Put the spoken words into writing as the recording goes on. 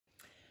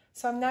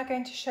So I'm now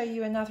going to show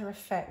you another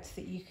effect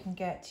that you can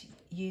get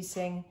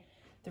using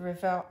the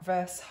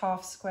reverse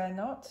half square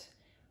knot.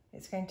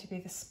 It's going to be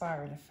the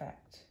spiral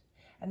effect.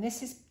 And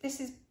this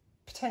is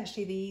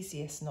potentially the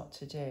easiest knot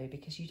to do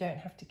because you don't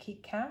have to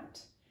keep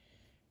count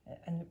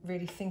and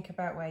really think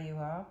about where you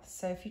are.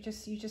 So if you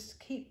just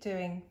keep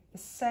doing the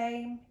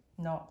same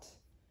knot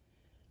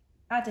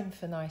ad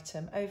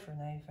infinitum over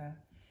and over,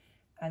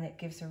 and it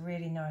gives a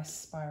really nice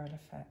spiral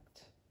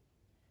effect.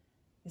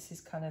 This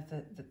is kind of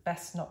the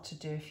best knot to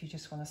do if you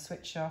just want to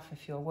switch off.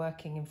 If you're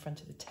working in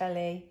front of the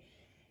telly,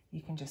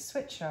 you can just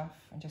switch off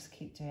and just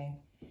keep doing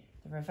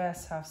the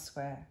reverse half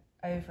square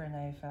over and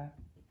over,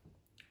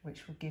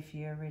 which will give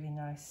you a really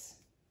nice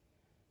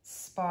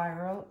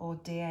spiral or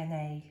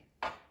DNA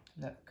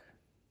look.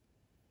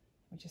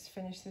 We'll just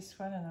finish this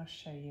one and I'll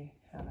show you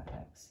how that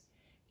looks.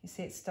 You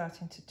see it's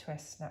starting to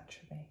twist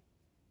naturally.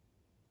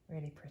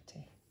 Really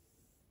pretty.